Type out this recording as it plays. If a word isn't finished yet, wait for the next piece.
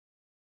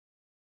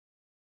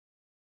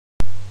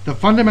The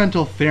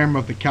fundamental theorem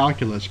of the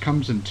calculus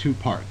comes in two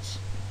parts,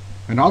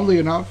 and oddly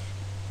enough,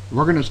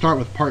 we're going to start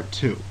with part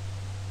 2.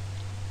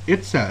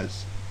 It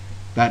says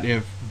that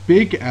if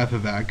big f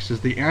of x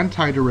is the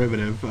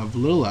antiderivative of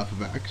little f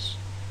of x,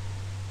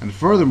 and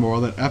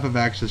furthermore that f of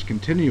x is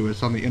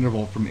continuous on the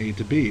interval from a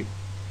to b,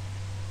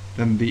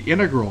 then the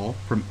integral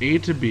from a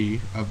to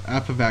b of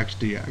f of x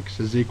dx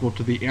is equal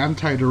to the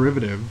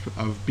antiderivative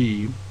of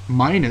b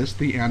minus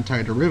the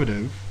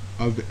antiderivative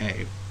of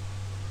a.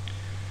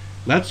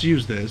 Let's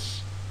use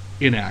this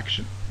in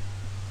action.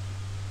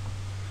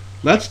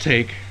 Let's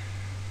take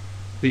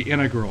the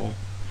integral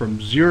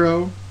from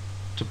 0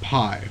 to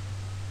pi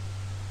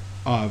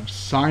of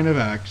sine of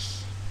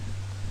x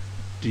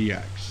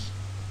dx.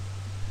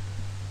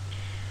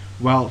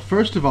 Well,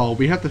 first of all,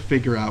 we have to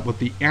figure out what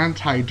the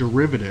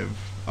antiderivative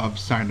of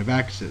sine of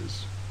x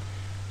is.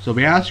 So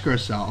we ask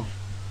ourselves,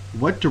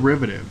 what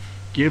derivative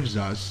gives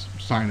us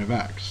sine of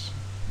x?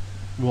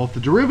 Well, if the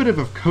derivative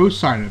of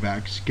cosine of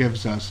x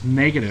gives us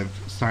negative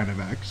sine of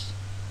x,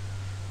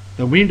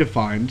 then we need to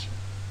find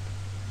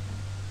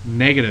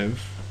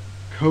negative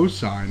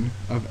cosine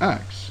of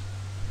x.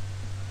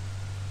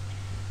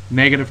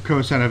 Negative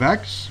cosine of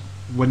x,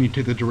 when you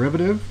take the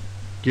derivative,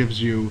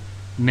 gives you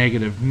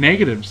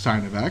negative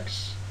sine of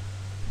x,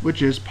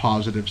 which is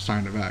positive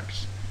sine of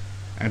x.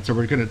 And so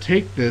we're going to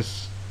take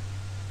this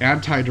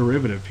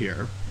antiderivative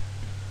here,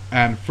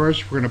 and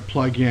first we're going to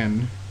plug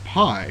in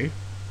pi,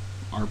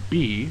 our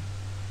b,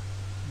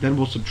 then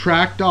we'll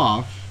subtract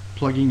off,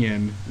 plugging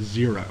in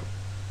 0.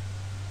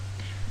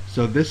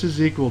 So this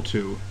is equal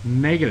to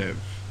negative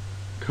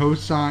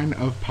cosine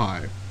of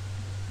pi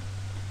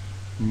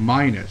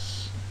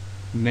minus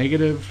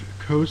negative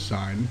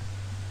cosine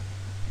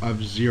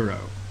of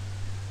 0.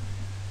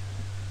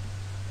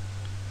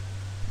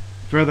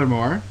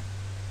 Furthermore,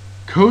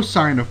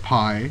 cosine of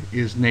pi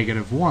is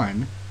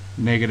 -1,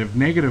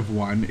 negative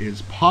 1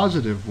 is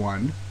positive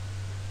 1,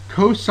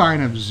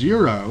 cosine of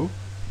 0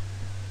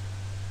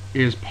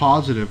 is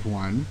positive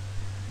 1,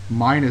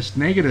 minus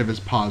negative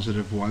is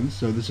positive 1,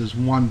 so this is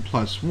 1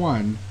 plus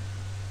 1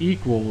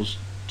 equals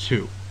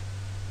 2.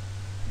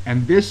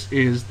 And this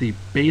is the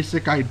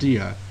basic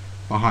idea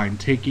behind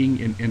taking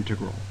an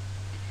integral.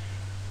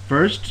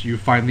 First, you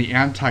find the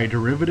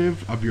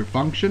antiderivative of your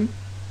function,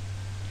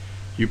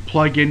 you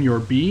plug in your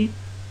b,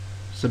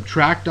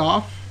 subtract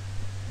off,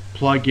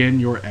 plug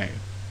in your a.